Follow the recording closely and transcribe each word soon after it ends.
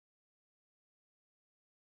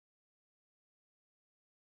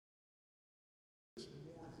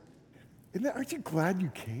Aren't you glad you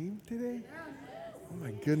came today? Oh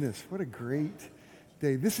my goodness, what a great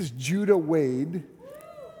day. This is Judah Wade,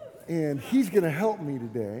 and he's going to help me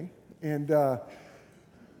today. And I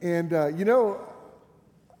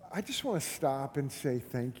just want to stop and say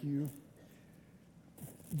thank you.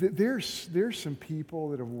 There's some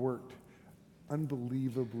people that have worked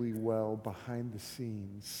unbelievably well behind the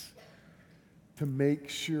scenes to make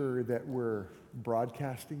sure that we're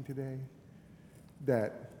broadcasting today,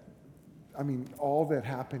 all that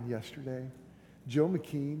happened yesterday. Joe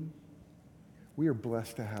McKean, we are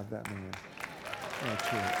blessed to have that man in our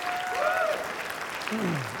church.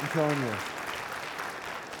 I'm telling you,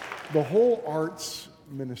 the whole arts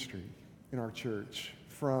ministry in our church,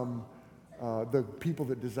 from the people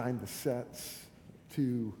that designed the sets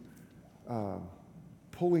to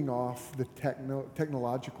pulling off the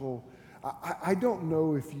technological, I don't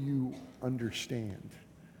know if you understand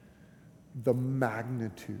the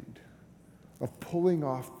magnitude of pulling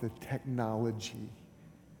off the technology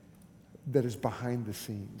that is behind the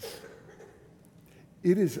scenes.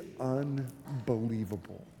 It is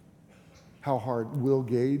unbelievable how hard. Will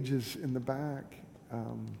Gage is in the back.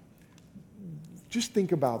 Just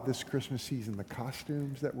think about this Christmas season, the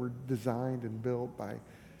costumes that were designed and built by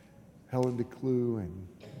Helen DeClue and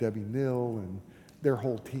Debbie Nill and their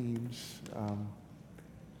whole teams.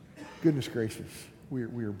 Goodness gracious, we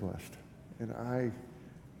are blessed. And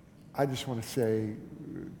I just want to say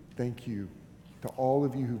thank you to all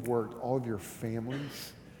of you who've worked, all of your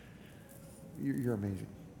families. You're amazing.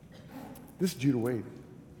 This is Judah Wade.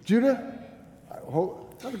 Judah,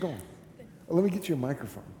 how's it going? Let me get you a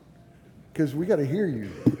microphone because we got to hear you.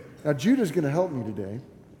 Now, Judah's going to help me today.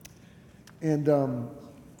 And,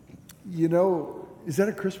 is that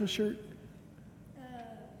a Christmas shirt?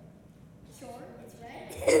 Sure, it's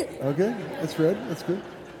red. Okay, that's red. That's good.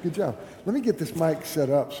 Good job. Let me get this mic set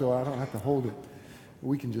up so I don't have to hold it.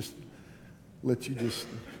 We can just let you just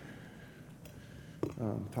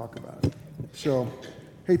talk about it. So,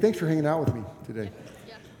 hey, thanks for hanging out with me today.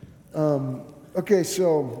 Yeah. Okay,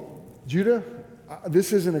 so Judah,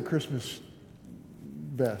 this isn't a Christmas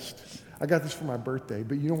vest. I got this for my birthday,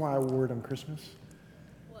 but you know why I wore it on Christmas?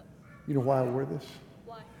 What? You know why I wore this?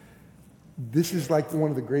 Why? This is like one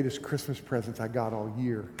of the greatest Christmas presents I got all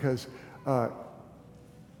year because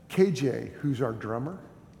KJ, who's our drummer,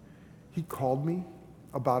 he called me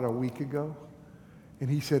about a week ago, and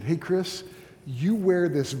he said, hey, Chris, you wear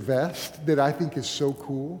this vest that I think is so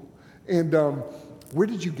cool, and where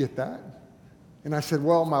did you get that? And I said,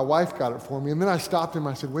 well, my wife got it for me. And then I stopped him,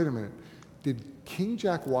 I said, wait a minute, did King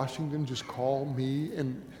Jack Washington just call me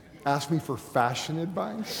and ask me for fashion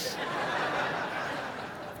advice?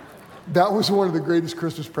 That was one of the greatest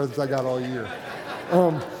Christmas presents I got all year.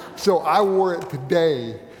 So I wore it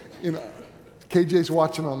today. KJ's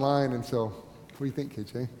watching online, and so, what do you think,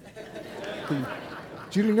 KJ?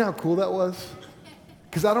 Do you know how cool that was?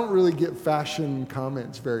 Because I don't really get fashion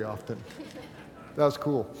comments very often. That was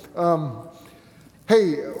cool.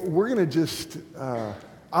 Hey, we're going to just,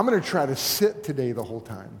 I'm going to try to sit today the whole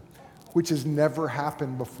time, which has never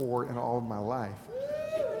happened before in all of my life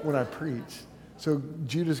when I preach. So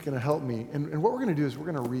Judah's going to help me. And what we're going to do is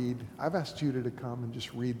we're going to read. I've asked Judah to come and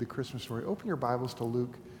just read the Christmas story. Open your Bibles to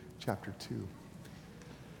Luke chapter 2.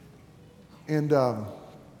 And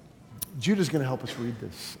Judah's going to help us read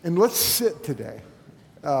this. And let's sit today.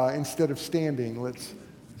 Instead of standing, let's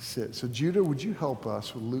sit. So Judah, would you help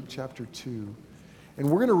us with Luke chapter 2? And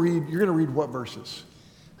we're going to read, you're going to read what verses?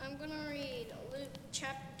 I'm going to read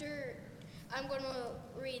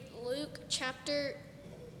Luke chapter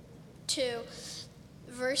 2,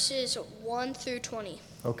 verses 1 through 20.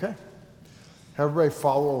 Okay. Have everybody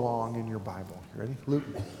follow along in your Bible. You ready?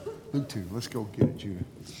 Luke 2. Let's go get it, Judah.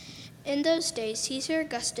 In those days, Caesar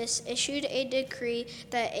Augustus issued a decree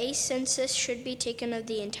that a census should be taken of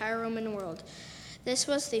the entire Roman world. This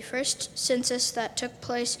was the first census that took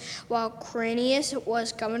place while Quirinius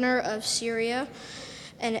was governor of Syria,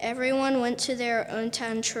 and everyone went to their own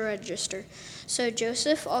town to register. So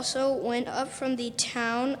Joseph also went up from the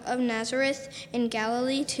town of Nazareth in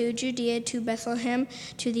Galilee to Judea to Bethlehem,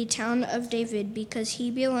 to the town of David, because he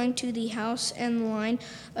belonged to the house and line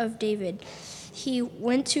of David. He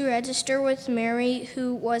went to register with Mary,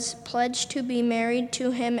 who was pledged to be married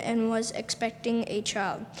to him and was expecting a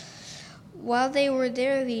child. While they were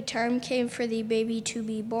there, the time came for the baby to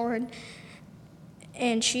be born,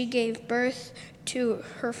 and she gave birth to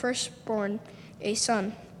her firstborn, a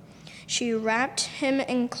son. She wrapped him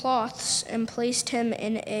in cloths and placed him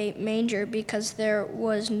in a manger because there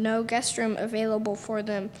was no guest room available for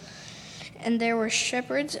them. And there were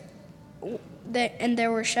shepherds And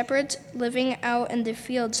there were shepherds living out in the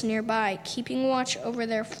fields nearby, keeping watch over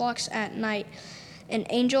their flocks at night. An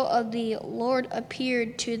angel of the Lord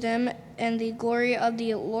appeared to them, and the glory of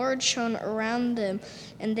the Lord shone around them,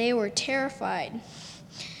 and they were terrified.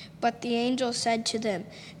 But the angel said to them,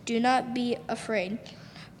 "Do not be afraid.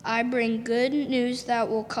 I bring good news that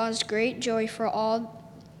will cause great joy for all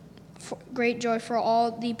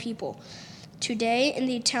the people. Today, in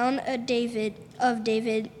the town of David,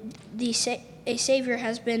 a Savior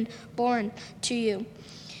has been born to you.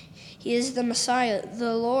 He is the Messiah,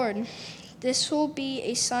 the Lord. This will be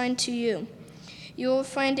a sign to you. You will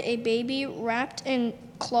find a baby wrapped in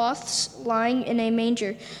cloths lying in a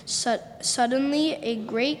manger." Suddenly, a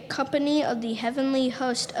great company of the heavenly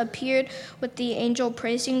host appeared with the angel,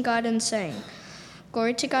 praising God and saying,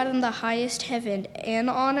 "Glory to God in the highest heaven, and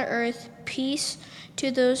on earth peace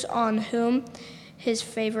to those on whom his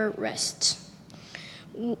favor rests."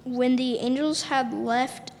 When the angels had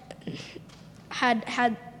left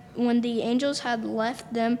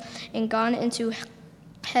them and gone into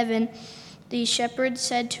heaven, the shepherds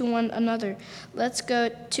said to one another, "Let's go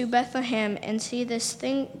to Bethlehem and see this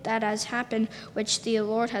thing that has happened, which the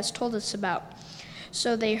Lord has told us about."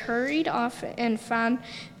 So they hurried off and found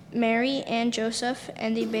Mary and Joseph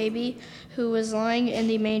and the baby who was lying in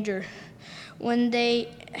the manger. When they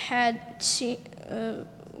had seen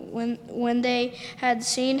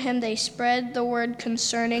him, they spread the word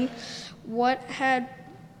concerning what had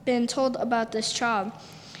been told about this child.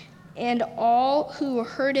 And all who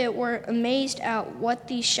heard it were amazed at what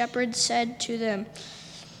the shepherds said to them.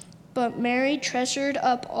 But Mary treasured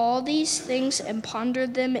up all these things and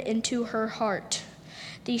pondered them into her heart.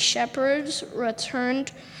 The shepherds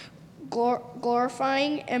returned,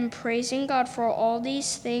 glorifying and praising God for all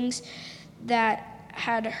these things that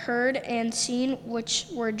had heard and seen, which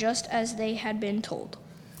were just as they had been told.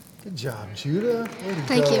 Good job, Judah. Way to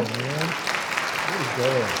Thank go, you. man. Way to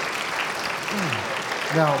go.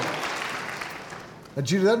 Now,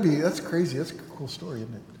 Judah, that's crazy. That's a cool story,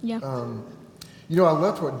 isn't it? Yeah. I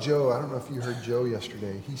loved what Joe, I don't know if you heard Joe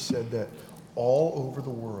yesterday, he said that all over the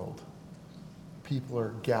world, people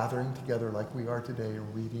are gathering together like we are today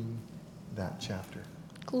and reading that chapter.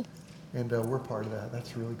 Cool. And we're part of that.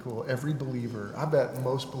 That's really cool. Every believer, I bet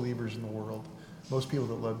most believers in the world, most people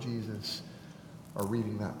that love Jesus are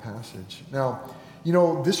reading that passage. Now,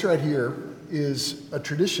 this right here is a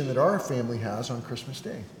tradition that our family has on Christmas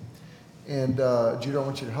Day. And Judah, I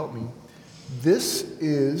want you to help me.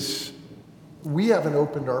 We haven't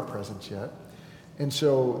opened our presents yet. And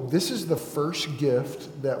so this is the first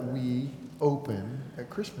gift that we open at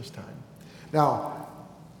Christmas time. Now,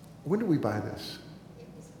 when did we buy this?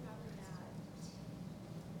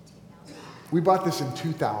 We bought this in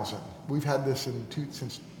 2000. We've had this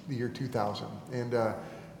since the year 2000. And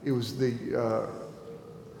it was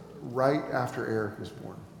right after Eric was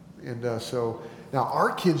born. And so now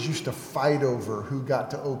our kids used to fight over who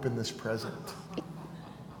got to open this present.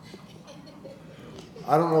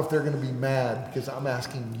 I don't know if they're going to be mad because I'm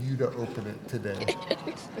asking you to open it today.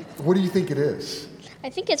 What do you think it is? I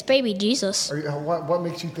think it's baby Jesus. What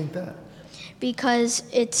makes you think that? Because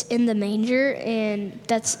it's in the manger, and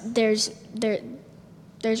there's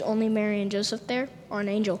only Mary and Joseph there, or an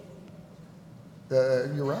angel.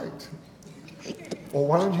 You're right. Well,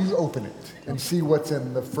 why don't you open it and see what's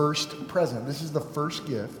in the first present? This is the first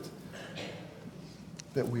gift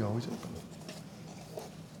that we always open.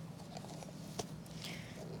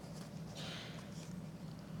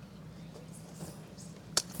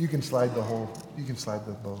 You can slide the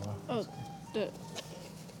bow off. Oh,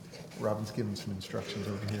 Robin's giving some instructions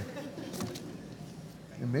over here.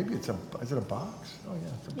 And maybe is it a box? Oh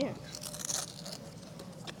yeah, it's a box.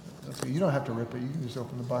 Okay, you don't have to rip it. You can just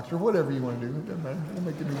open the box or whatever you want to do. It doesn't matter. We'll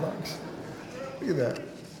make a new box. Look at that.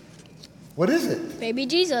 What is it? baby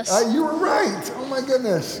Jesus. You were right. Oh my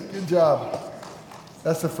goodness. Good job.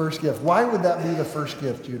 That's the first gift. Why would that be the first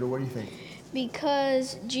gift, Judah? What do you think?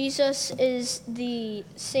 Because Jesus is the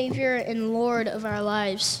Savior and Lord of our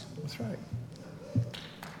lives. That's right.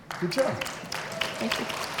 Good job. Thank you.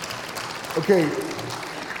 Okay,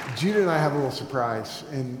 Judah and I have a little surprise,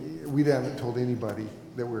 and we haven't told anybody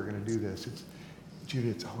that we're going to do this. Judah,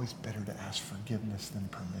 it's always better to ask forgiveness than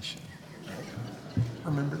permission. Right?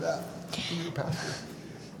 Remember that from your pastor.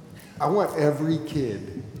 I want every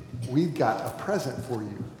kid, we've got a present for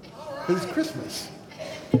you. Because it's Christmas.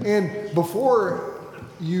 And before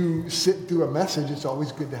you sit through a message, it's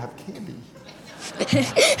always good to have candy.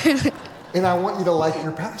 And I want you to like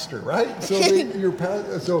your pastor, right? So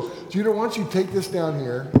Judah, why don't you take this down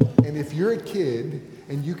here, and if you're a kid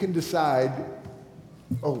and you can decide,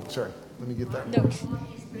 oh, sorry, let me get that. No.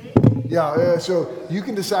 Yeah, so you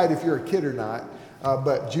can decide if you're a kid or not,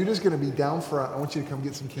 but Judah's going to be down front. I want you to come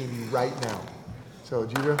get some candy right now. So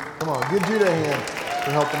Judah, come on, give Judah a hand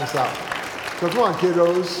for helping us out. So come on,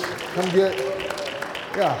 kiddos, come get,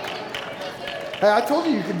 yeah. Hey, I told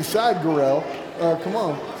you you could decide, Gorell. Come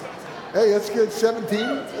on. Hey, that's good, 17,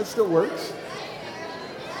 that still works.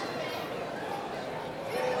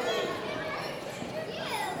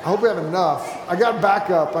 I hope we have enough. I got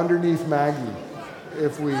backup underneath Maggie.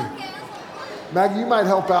 Maggie, you might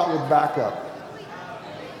help out with backup.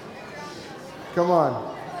 Come on.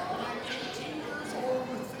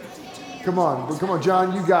 Come on,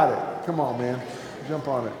 John, you got it. Come on, man. Jump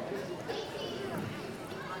on it.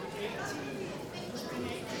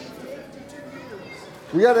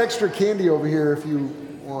 We got extra candy over here if you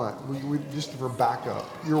want. We just for backup.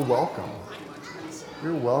 You're welcome.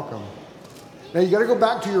 You're welcome. Now you got to go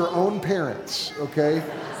back to your own parents, okay?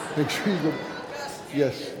 Make sure you go.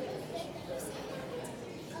 Yes.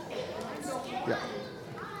 Yeah.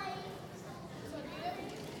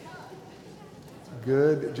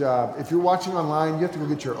 Good job. If you're watching online, you have to go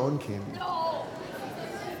get your own candy.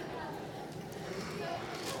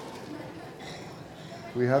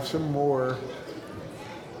 We have some more.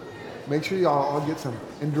 Make sure y'all all get some.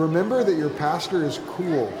 And remember that your pastor is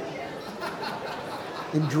cool.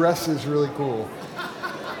 And dresses really cool.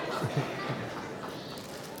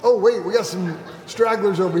 Oh, wait, we got some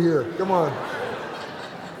stragglers over here. Come on.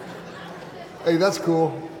 Hey, that's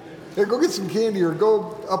cool. Hey, go get some candy or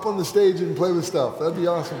go up on the stage and play with stuff. That'd be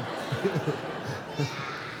awesome.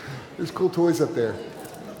 There's cool toys up there.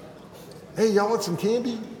 Hey, y'all want some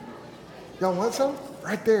candy? Y'all want some?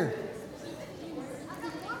 Right there.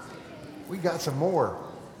 We got some more.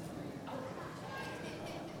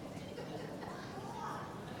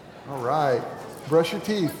 All right. Brush your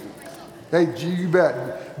teeth. Hey, you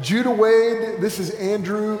bet. Judah Wade, this is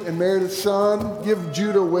Andrew and Meredith's son. Give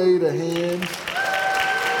Judah Wade a hand.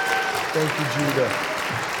 Thank you, Judah.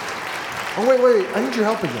 Oh, wait. I need your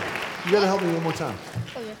help again. You got to help me one more time.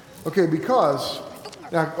 Okay, because,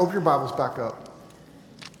 now open your Bibles back up.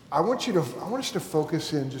 I want us to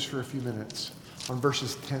focus in just for a few minutes on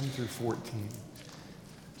verses 10 through 14.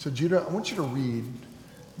 So Judah, I want you to read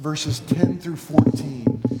verses 10 through 14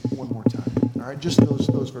 one more time. All right, just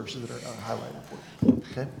those verses that are highlighted for you.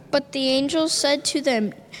 Okay? But the angel said to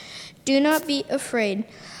them, "Do not be afraid.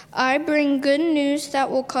 I bring good news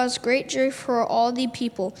that will cause great joy for all the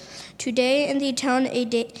people. Today in the town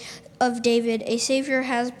of David, a Savior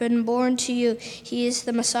has been born to you. He is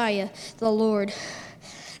the Messiah, the Lord.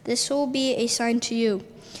 This will be a sign to you.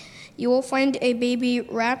 You will find a baby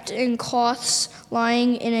wrapped in cloths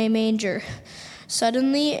lying in a manger."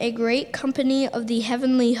 Suddenly, a great company of the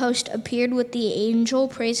heavenly host appeared with the angel,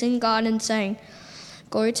 praising God and saying,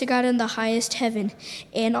 "Glory to God in the highest heaven,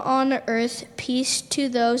 and on earth peace to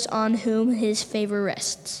those on whom his favor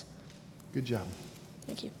rests." Good job.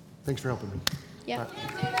 Thank you. Thanks for helping me. Yeah.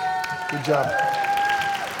 Right. Good job.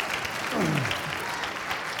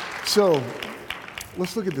 So,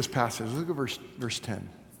 let's look at this passage. Look at verse 10.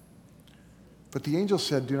 But the angel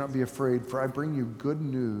said, "Do not be afraid, for I bring you good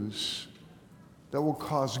news that will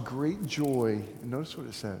cause great joy." And notice what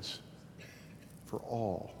it says, for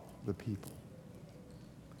all the people.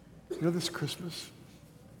 You know, this Christmas,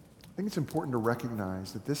 I think it's important to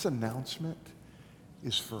recognize that this announcement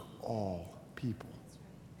is for all people.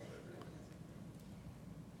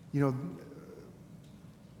 You know,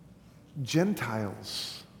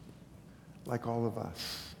 Gentiles, like all of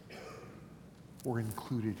us, were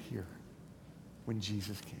included here when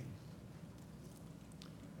Jesus came.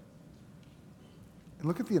 And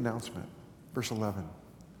look at the announcement, verse 11.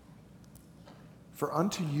 "For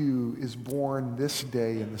unto you is born this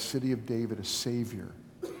day in the city of David a Savior,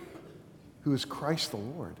 who is Christ the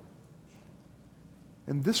Lord.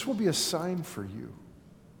 And this will be a sign for you.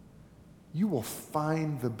 You will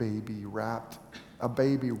find a baby wrapped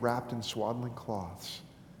in swaddling cloths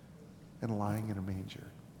and lying in a manger."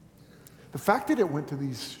 The fact that it went to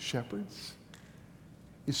these shepherds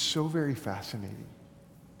is so very fascinating.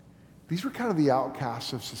 These were kind of the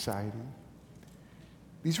outcasts of society.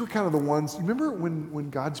 These were kind of the ones, remember when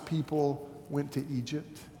God's people went to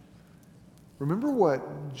Egypt? Remember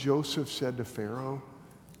what Joseph said to Pharaoh?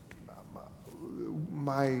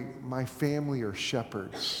 My family are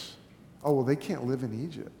shepherds. Oh, well, they can't live in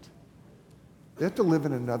Egypt. They have to live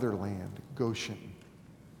in another land, Goshen.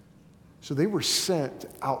 So they were sent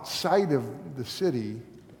outside of the city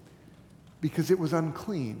because it was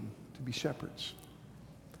unclean to be shepherds.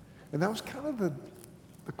 And that was kind of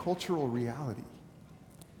the cultural reality.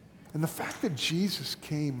 And the fact that Jesus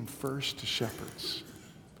came first to shepherds,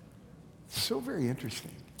 so very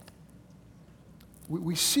interesting.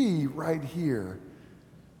 We see right here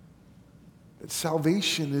that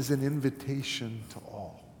salvation is an invitation to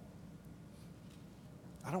all.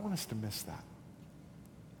 I don't want us to miss that.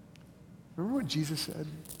 Remember what Jesus said?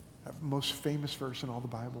 That most famous verse in all the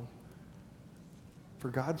Bible. For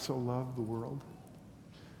God so loved the world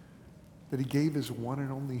that he gave his one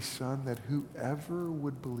and only Son, that whoever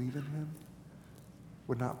would believe in him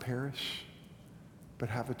would not perish, but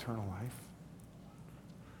have eternal life.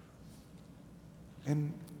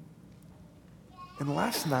 And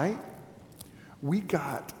last night, we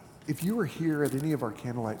got, if you were here at any of our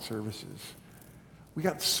candlelight services, we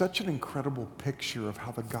got such an incredible picture of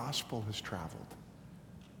how the gospel has traveled.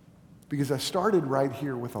 Because I started right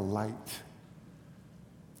here with a light,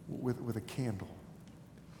 with a candle.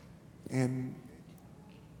 And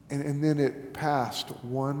then it passed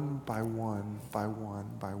one by one, by one,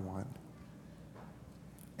 by one.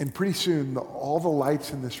 And pretty soon, all the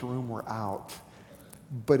lights in this room were out,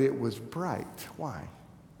 but it was bright. Why?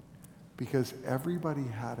 Because everybody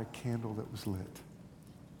had a candle that was lit.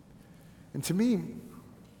 And to me,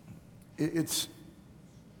 it's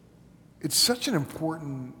such an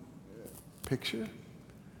important picture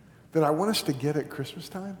that I want us to get at Christmas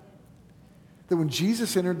time. That when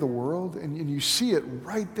Jesus entered the world, and you see it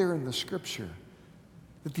right there in the scripture,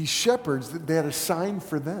 that these shepherds, that they had a sign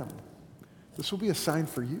for them. This will be a sign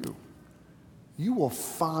for you. You will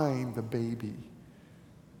find the baby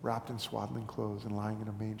wrapped in swaddling clothes and lying in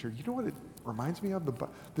a manger. You know what it reminds me of?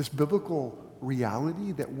 This biblical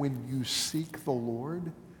reality that when you seek the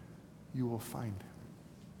Lord, you will find him.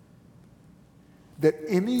 That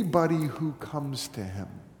anybody who comes to him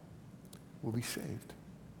will be saved.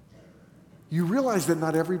 You realize that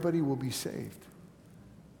not everybody will be saved.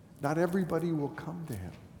 Not everybody will come to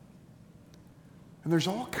him. And there's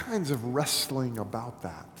all kinds of wrestling about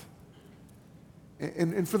that.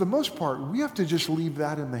 And for the most part, we have to just leave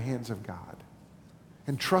that in the hands of God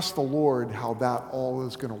and trust the Lord how that all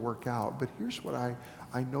is going to work out. But here's what I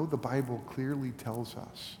know the Bible clearly tells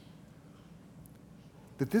us.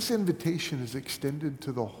 That this invitation is extended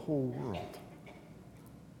to the whole world.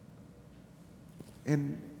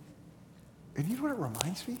 And you know what it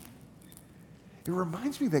reminds me? It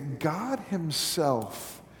reminds me that God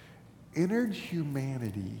himself entered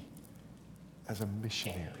humanity as a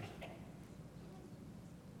missionary.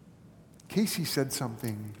 Casey said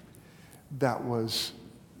something that was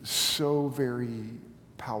so very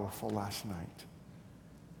powerful last night.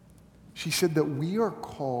 She said that we are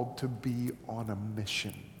called to be on a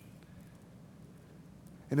mission.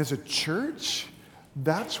 And as a church,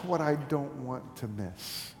 that's what I don't want to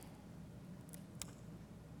miss.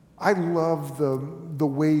 I love the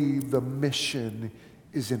way the mission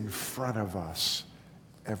is in front of us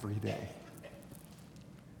every day.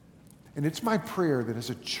 And it's my prayer that as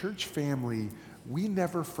a church family, we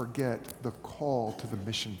never forget the call to the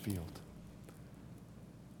mission field.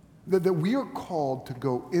 That we are called to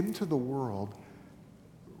go into the world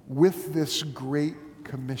with this great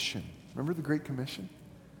commission. Remember the Great Commission?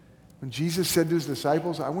 When Jesus said to his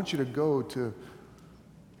disciples, I want you to go to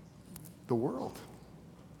the world.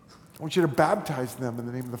 I want you to baptize them in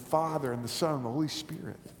the name of the Father and the Son and the Holy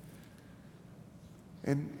Spirit.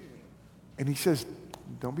 And he says,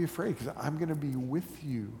 don't be afraid, because I'm going to be with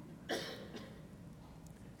you.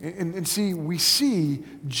 And see, we see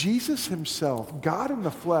Jesus himself, God in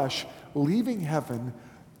the flesh, leaving heaven,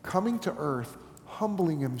 coming to earth,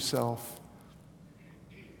 humbling himself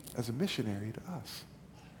as a missionary to us.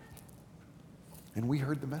 And we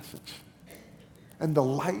heard the message. And the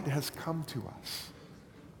light has come to us.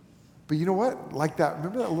 But you know what? Like that,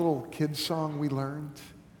 remember that little kid song we learned?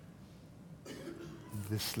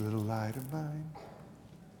 This little light of mine,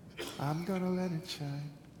 I'm gonna let it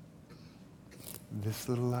shine. This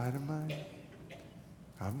little light of mine,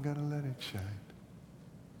 I'm gonna let it shine.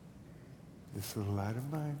 This little light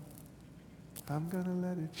of mine, I'm gonna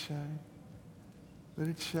let it shine. Let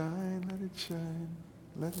it shine, let it shine,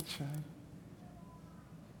 let it shine.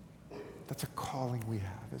 That's a calling we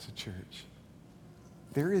have as a church.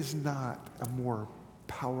 There is not a more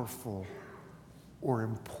powerful or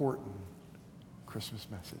important Christmas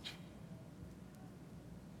message.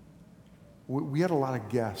 We had a lot of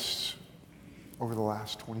guests over the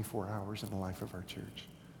last 24 hours in the life of our church.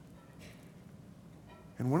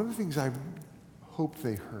 And one of the things I hope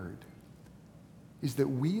they heard is that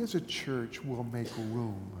we as a church will make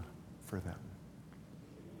room for them.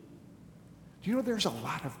 Do you know there's a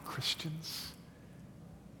lot of Christians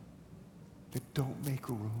that don't make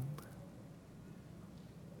room?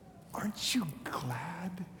 Aren't you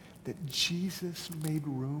glad that Jesus made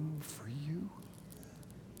room for you?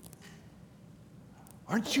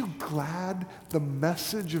 Aren't you glad the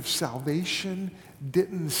message of salvation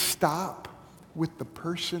didn't stop with the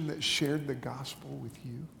person that shared the gospel with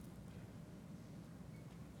you?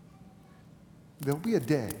 There'll be a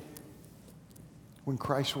day when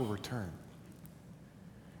Christ will return,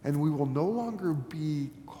 and we will no longer be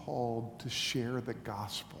called to share the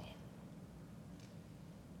gospel,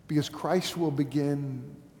 because Christ will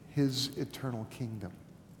begin his eternal kingdom.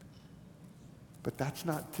 But that's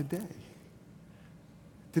not today.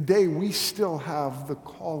 Today, we still have the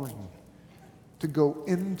calling to go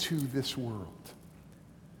into this world,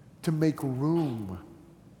 to make room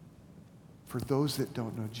for those that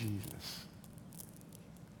don't know Jesus.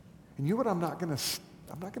 And you know what? I'm not going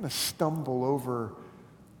to stumble over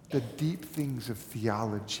the deep things of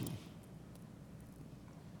theology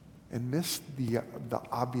and miss the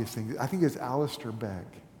obvious things. I think it's Alistair Begg,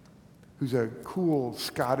 who's a cool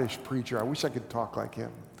Scottish preacher. I wish I could talk like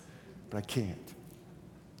him, but I can't.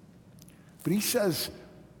 But he says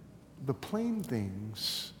the plain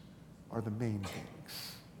things are the main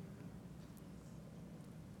things.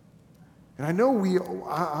 And I know we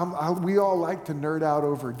all like to nerd out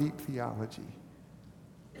over deep theology.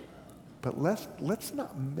 But let's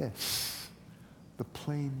not miss the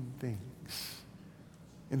plain things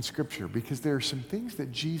in Scripture, because there are some things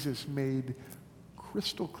that Jesus made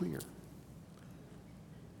crystal clear.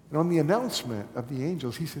 And on the announcement of the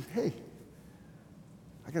angels, he says, hey,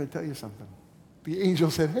 I got to tell you something. The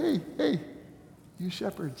angel said, hey, you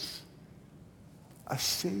shepherds, a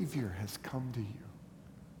Savior has come to you.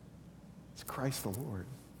 It's Christ the Lord.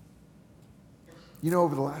 You know,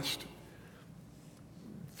 over the last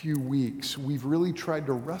few weeks, we've really tried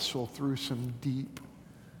to wrestle through some deep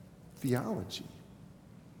theology.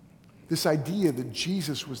 This idea that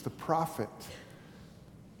Jesus was the prophet,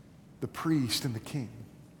 the priest, and the king.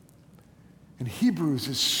 And Hebrews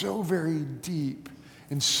is so very deep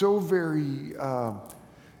and so very,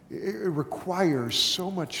 it requires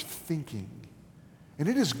so much thinking. And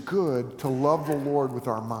it is good to love the Lord with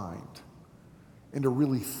our mind and to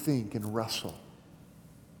really think and wrestle.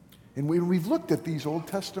 And we've looked at these Old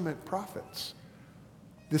Testament prophets,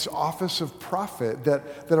 this office of prophet, that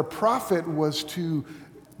a prophet was to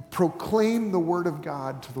proclaim the word of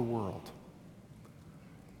God to the world.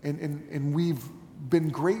 And we've been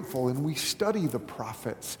grateful, and we study the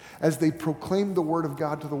prophets as they proclaim the word of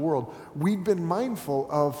God to the world. We've been mindful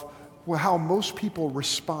of how most people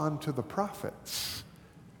respond to the prophets.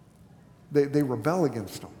 They rebel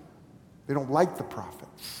against them. They don't like the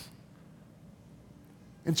prophets.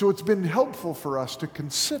 And so it's been helpful for us to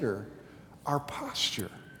consider our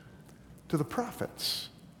posture to the prophets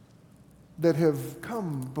that have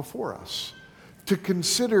come before us, to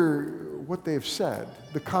consider what they have said,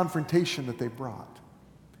 the confrontation that they brought.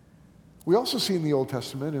 We also see in the Old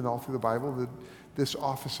Testament and all through the Bible that this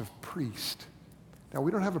office of priest. Now,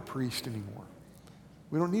 we don't have a priest anymore.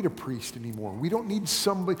 We don't need a priest anymore. We don't need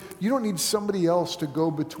somebody, you don't need somebody else to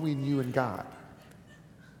go between you and God.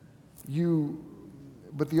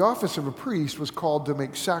 But the office of a priest was called to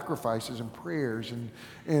make sacrifices and prayers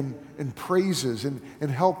and praises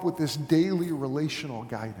and help with this daily relational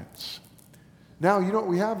guidance. Now, you know what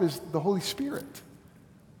we have is the Holy Spirit.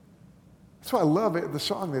 That's why I love it, the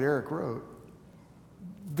song that Eric wrote.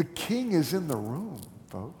 The King is in the room,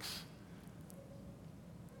 folks.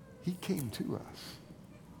 He came to us.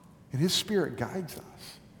 And his Spirit guides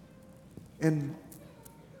us. And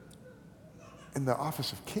in the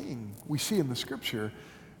office of king, we see in the Scripture,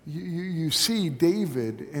 you see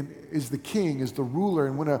David is the king, is the ruler,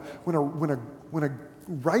 and when a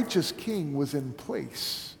righteous king was in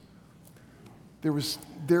place, there was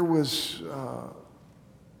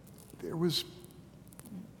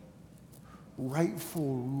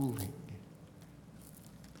rightful ruling.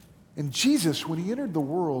 And Jesus, when he entered the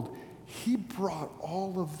world, he brought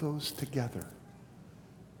all of those together.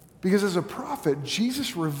 Because as a prophet,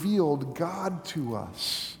 Jesus revealed God to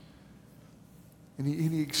us. And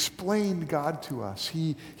he explained God to us.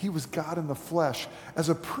 He was God in the flesh. As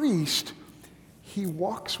a priest, he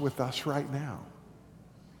walks with us right now.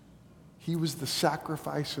 He was the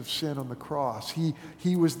sacrifice of sin on the cross.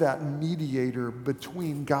 He was that mediator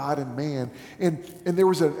between God and man. And there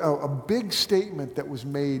was a big statement that was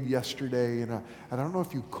made yesterday, and I don't know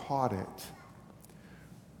if you caught it.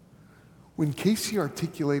 When Casey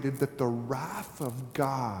articulated that the wrath of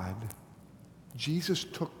God, Jesus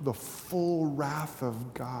took the full wrath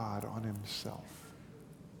of God on himself.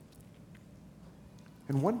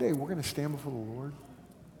 And one day we're going to stand before the Lord,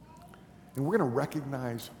 and we're going to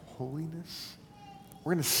recognize holiness.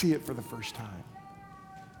 We're going to see it for the first time.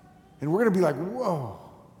 And we're going to be like, whoa.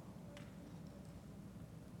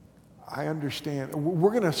 I understand.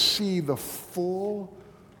 We're going to see the full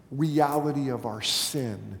reality of our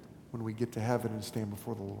sin when we get to heaven and stand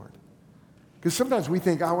before the Lord. Because sometimes we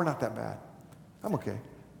think, we're not that bad. I'm okay.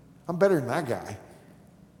 I'm better than that guy.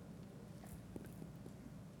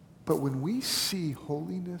 But when we see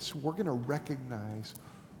holiness, we're going to recognize,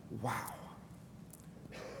 wow,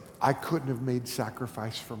 I couldn't have made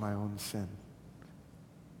sacrifice for my own sin.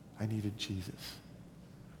 I needed Jesus.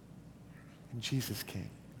 And Jesus came.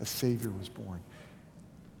 A Savior was born.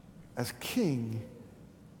 As King,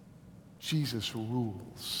 Jesus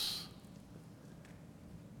rules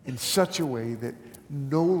in such a way that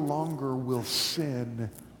no longer will sin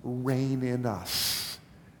reign in us.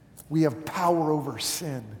 We have power over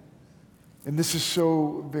sin. And this is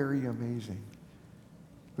so very amazing.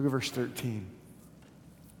 Look at verse 13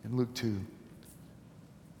 in Luke 2.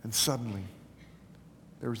 And suddenly,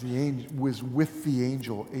 there was with the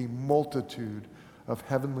angel a multitude of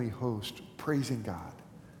heavenly hosts praising God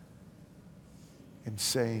and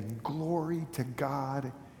saying, "Glory to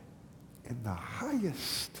God in the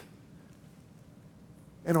highest.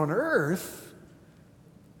 And on earth,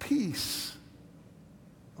 peace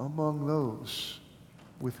among those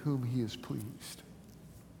with whom he is pleased."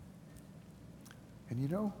 And you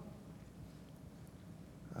know,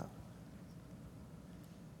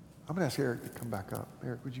 I'm going to ask Eric to come back up.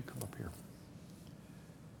 Eric, would you come up here?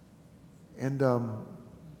 And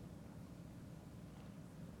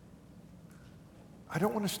I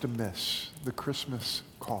don't want us to miss the Christmas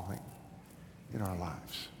calling in our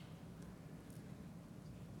lives.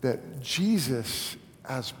 That Jesus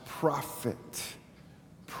as prophet,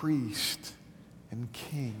 priest, and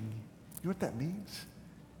king, you know what that means?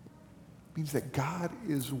 It means that God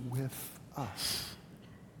is with us.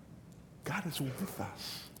 God is with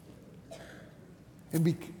us.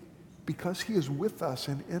 And because he is with us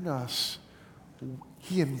and in us,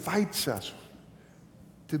 he invites us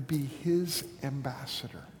to be his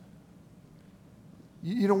ambassador.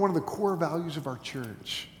 You know, one of the core values of our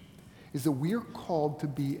church is that we are called to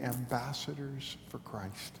be ambassadors for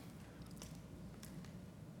Christ.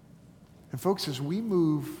 And folks, as we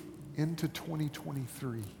move into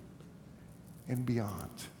 2023 and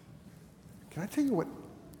beyond, can I tell you what?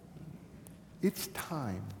 It's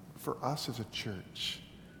time for us as a church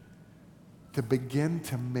to begin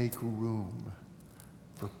to make room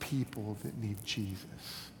for people that need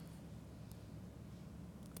Jesus.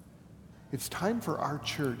 It's time for our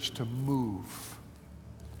church to move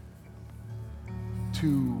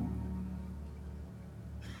to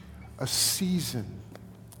a season,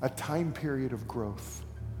 a time period of growth.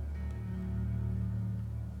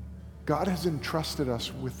 God has entrusted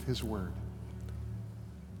us with his word.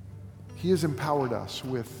 He has empowered us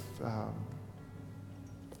with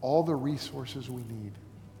all the resources we need.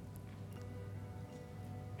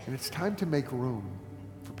 And it's time to make room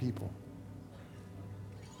for people.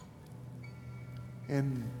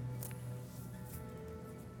 And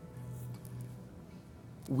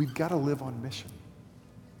we've got to live on mission.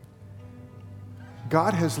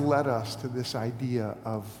 God has led us to this idea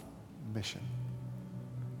of mission.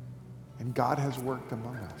 And God has worked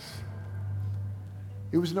among us.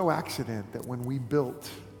 It was no accident that when we built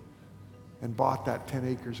and bought that 10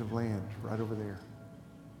 acres of land right over there,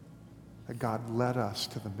 that God led us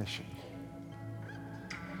to the mission.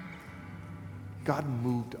 God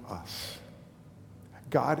moved us.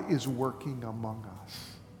 God is working among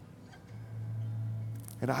us.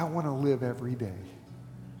 And I want to live every day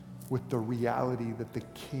with the reality that the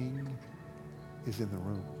King is in the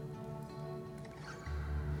room.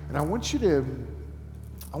 And I want you to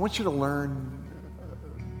learn,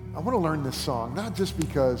 I want to learn this song, not just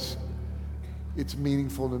because it's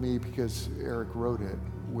meaningful to me because Eric wrote it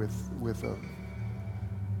with a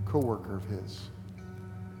coworker of his.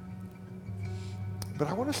 But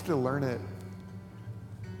I want us to learn it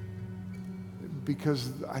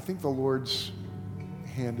because I think the Lord's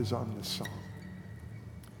hand is on this song.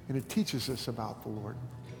 And it teaches us about the Lord.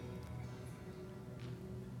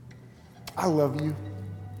 I love you.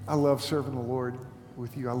 I love serving the Lord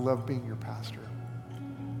with you. I love being your pastor.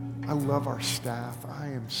 I love our staff. I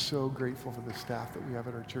am so grateful for the staff that we have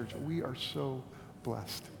at our church. We are so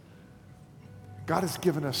blessed. God has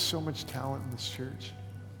given us so much talent in this church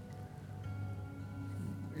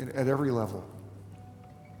at every level.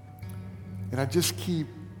 And I'm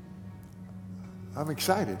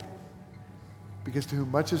excited because to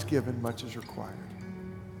whom much is given, much is required.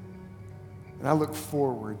 And I look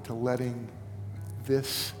forward to letting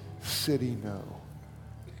this city know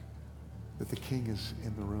that the King is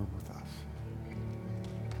in the room with us.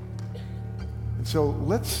 And so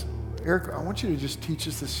Eric, I want you to just teach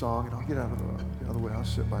us this song, and I'll get out of Other way, I'll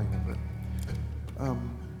sit by you. But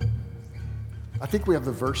I think we have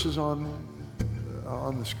the verses on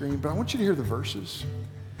the screen, but I want you to hear the verses.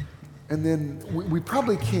 And then we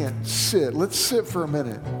probably can't sit. Let's sit for a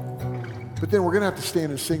minute. But then we're going to have to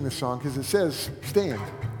stand and sing the song because it says stand,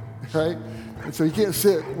 right? And so you can't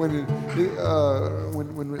sit when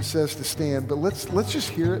it says to stand. But let's just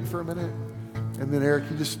hear it for a minute. And then Eric,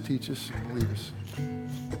 you just teach us and lead us.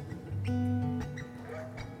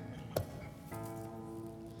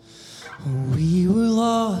 We were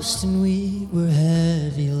lost and we were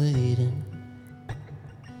heavy laden,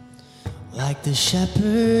 like the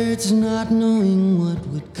shepherds not knowing what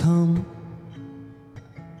would come.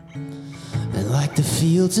 And like the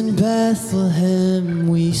fields in Bethlehem,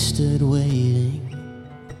 we stood waiting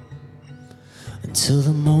until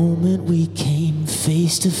the moment we came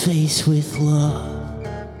face to face with love.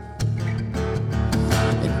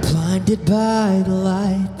 And blinded by the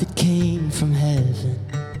light that came from heaven,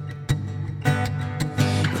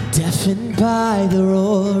 and deafened by the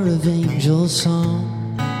roar of angels'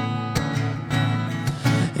 song,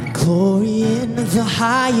 and glory in the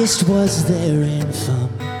highest was their anthem.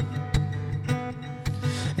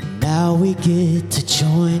 Now we get to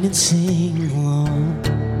join and sing along.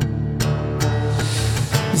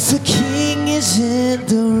 The King is in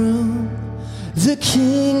the room. The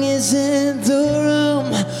King is in the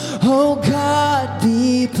room. Oh God,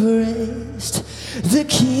 be praised. The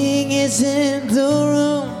King is in the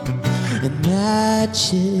room. In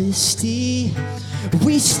majesty,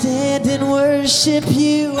 we stand and worship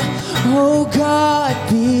you. Oh God,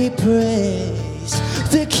 be praised.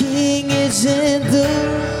 The King is in the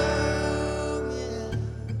room.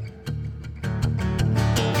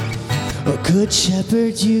 Oh, good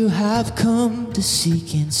shepherd, you have come to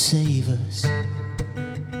seek and save us,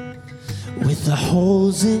 with the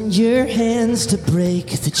holes in your hands to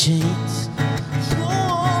break the chains.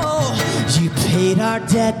 Oh, you paid our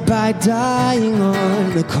debt by dying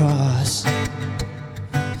on the cross,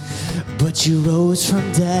 but you rose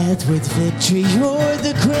from death with victory o'er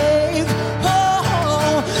the grave.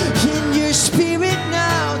 Oh, in your spirit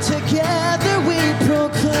now together we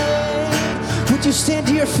proclaim. Would you stand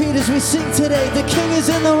to your feet as we sing today? The King is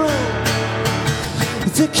in the room.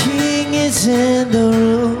 The King is in the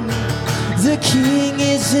room. The King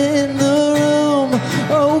is in the room.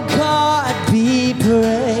 Oh God, be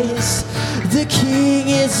praised. The King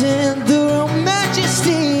is in the room.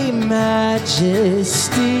 Majesty,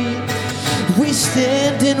 majesty, we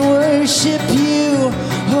stand and worship you.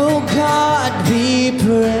 Oh God, be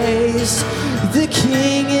praised. The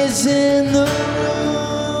King is in the room.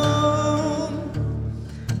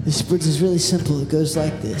 This bridge is really simple. It goes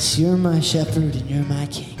like this. You're my shepherd and you're my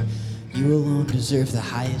king. You alone deserve the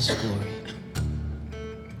highest glory.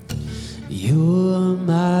 You're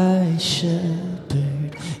my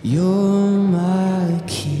shepherd. You're my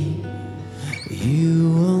king.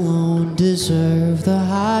 You alone deserve the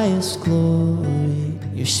highest glory.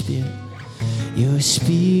 Your spirit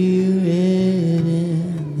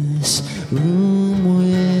in this room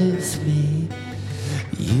with me.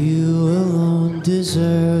 You alone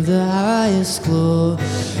deserve the highest glory.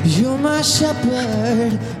 You're my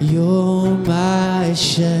shepherd, you're my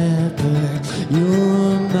shepherd,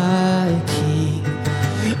 you're my king,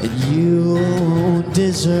 and you alone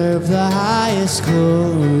deserve the highest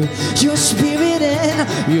glory. Your spirit in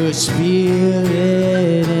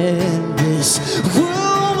this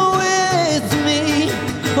room with me.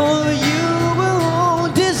 Oh, you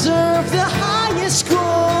alone deserve the highest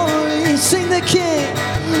glory. Sing the King.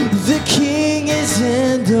 The King is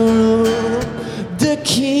in the room. The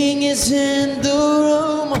King is in the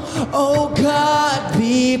room. Oh God,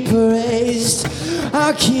 be praised.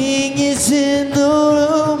 Our King is in the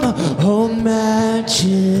room. Oh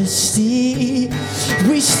majesty,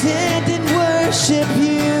 we stand and worship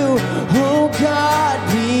you. Oh God,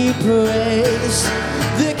 be praised.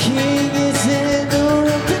 The King is in the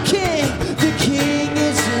room. The King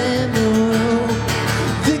is in the room.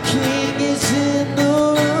 The King is in the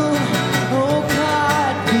room. Oh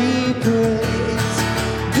God, be praised.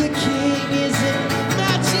 The King is in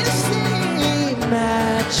majesty,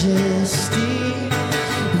 majesty.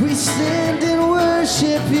 We stand and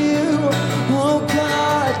worship you. Oh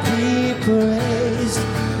God, be praised.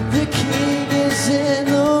 The King is in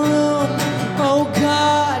the room. Oh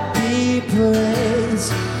God, be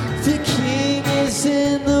praised. The King is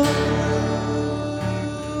in the room.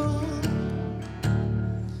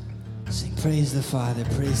 Sing praise the Father,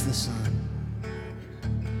 praise the Son.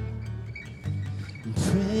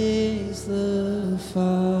 Praise the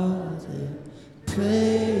Father,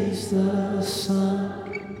 praise the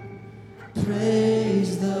Son,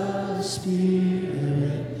 praise the Spirit.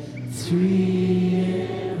 three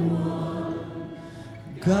in one.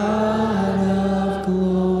 God of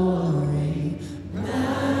glory,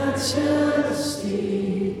 majesty,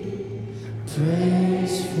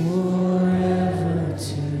 praise forever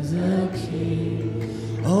to the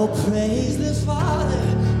King. Oh, praise the Father,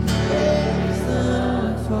 praise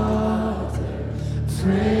the Father,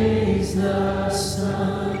 praise the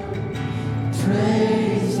Son,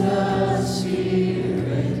 praise the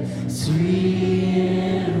Spirit, three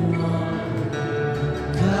in one.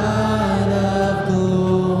 God of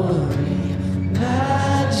glory,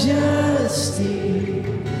 majesty,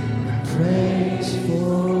 praise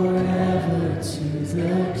forever to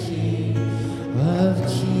the King of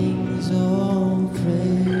kings. Oh,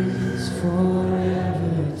 praise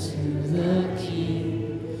forever to the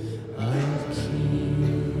King of kings.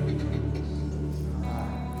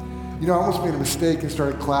 You know, I almost made a mistake and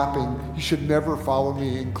started clapping. You should never follow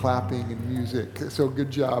me in clapping and music. So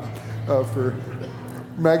good job for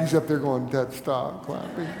Maggie's up there going, Dad, stop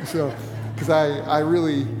clapping. So, because I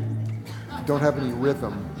really don't have any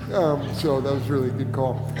rhythm. So that was really a good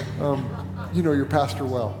call. You know your pastor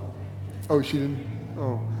well. Oh, she didn't?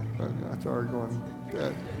 Oh, that's already going.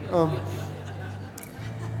 Dad.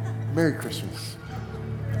 Merry Christmas.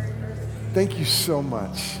 Thank you so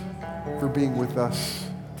much for being with us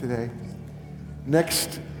today.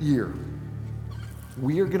 Next year,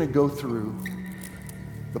 we are going to go through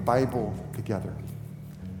the Bible together.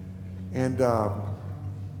 And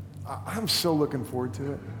I'm so looking forward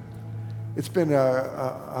to it. It's been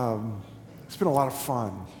a lot of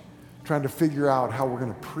fun trying to figure out how we're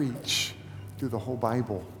going to preach through the whole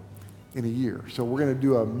Bible in a year. So we're going to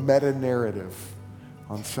do a meta-narrative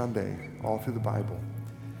on Sunday, all through the Bible.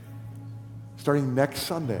 Starting next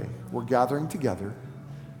Sunday, we're gathering together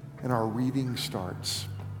and our reading starts.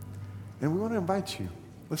 And we want to invite you.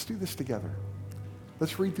 Let's do this together.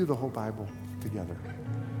 Let's read through the whole Bible together.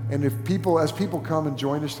 And as people come and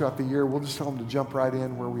join us throughout the year, we'll just tell them to jump right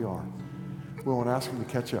in where we are. We won't ask them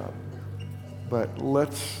to catch up. But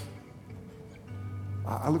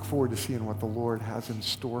I look forward to seeing what the Lord has in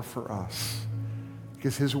store for us.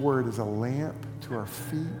 Because his word is a lamp to our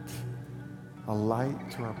feet, a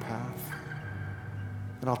light to our path.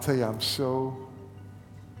 And I'll tell you, I'm so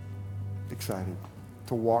excited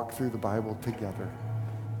to walk through the Bible together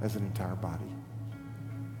as an entire body.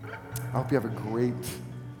 I hope you have a great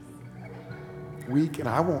week, and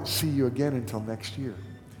I won't see you again until next year.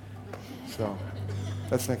 So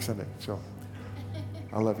that's next Sunday. So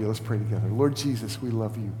I love you. Let's pray together. Lord Jesus, we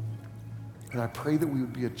love you. And I pray that we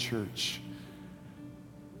would be a church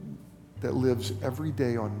that lives every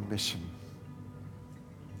day on mission.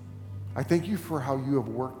 I thank you for how you have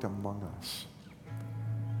worked among us.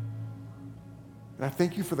 And I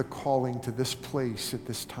thank you for the calling to this place at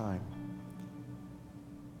this time.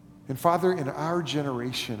 And Father, in our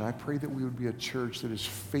generation, I pray that we would be a church that is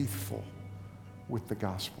faithful with the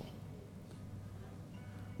gospel.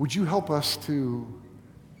 Would you help us to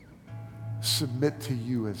submit to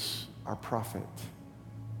you as our prophet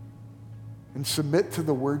and submit to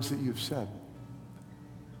the words that you've said?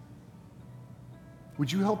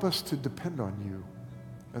 Would you help us to depend on you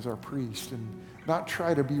as our priest and not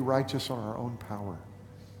try to be righteous on our own power,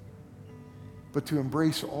 but to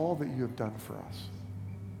embrace all that you have done for us?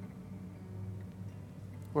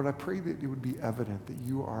 Lord, I pray that it would be evident that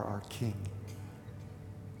you are our King,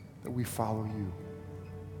 that we follow you.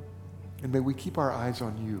 And may we keep our eyes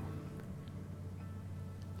on you.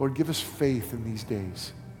 Lord, give us faith in these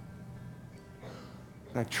days.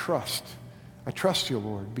 And I trust you,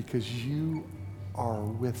 Lord, because you are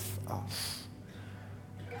with us,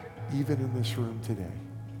 even in this room today.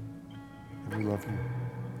 And we love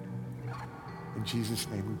you. In Jesus'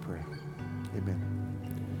 name we pray.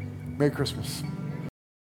 Amen. Merry Christmas.